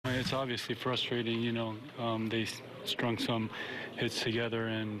it's obviously frustrating. They strung some hits together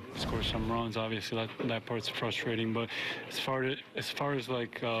and scored some runs. Obviously, that part's frustrating. But as far as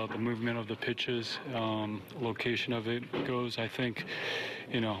like the movement of the pitches, location of it goes, I think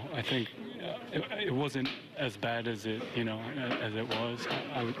it wasn't as bad as it was.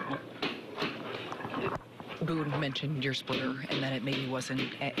 Boone mentioned your splitter and that it maybe wasn't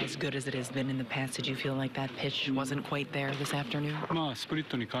as good as it has been in the past. Did you feel like that pitch wasn't quite there this afternoon? スプリッ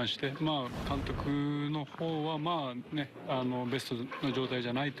トに関して、監督の方はベストの状態じ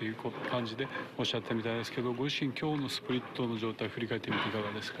ゃないという感じでおっしゃったみたいですけど、ご自身今日のスプリットの状態を振り返ってみていか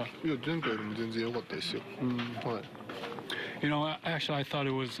がですか？いや、前回よりも全然良かったですよ。はい。Actually, I thought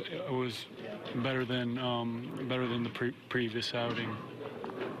it was better than the previous outing.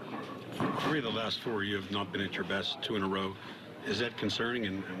 3 of the last 4 you have not been at your best, 2 in a row. Is that concerning,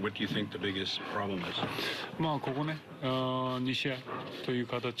 and what do you think the biggest problem is? ここね、2試合という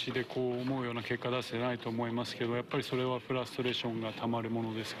形で思うような結果出せないと思いますけど、やっぱりそれはフラストレーションがたまるも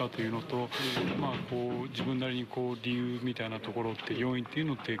のですかというのと、自分なりに理由みたいなところって要因っていう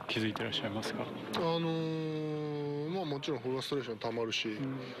のって気づいていらっしゃいますか？もちろんフラストレーションたまるし、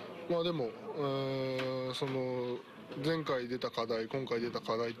でもその前回出た課題、今回出た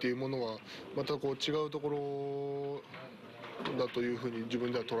課題っていうものはまた違うところだというふうに自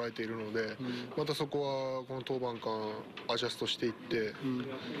分では捉えているので、またそこはこの登板間アジャストしていって、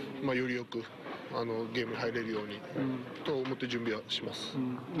よりよくゲームに入れるように、と思って準備はします。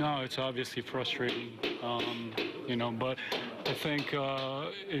No, it's obviously frustrating, but I think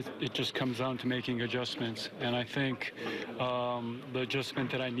it just comes down to making adjustments, and I think the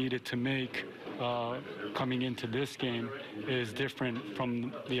adjustment that I needed to make coming into this game is different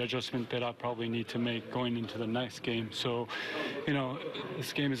from the adjustment that I probably need to make going into the next game. So,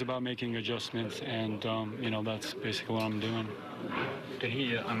 this game is about making adjustments, and that's basically what I'm doing. Did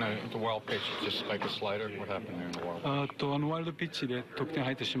he on the wild pitch just like a slider? What happened there in the wild? ワイルドピッチで得点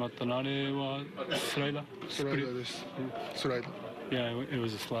入ってしまったのあれはスライダー？スライダーです。スライダー。Yeah, it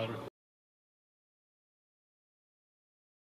was a slider.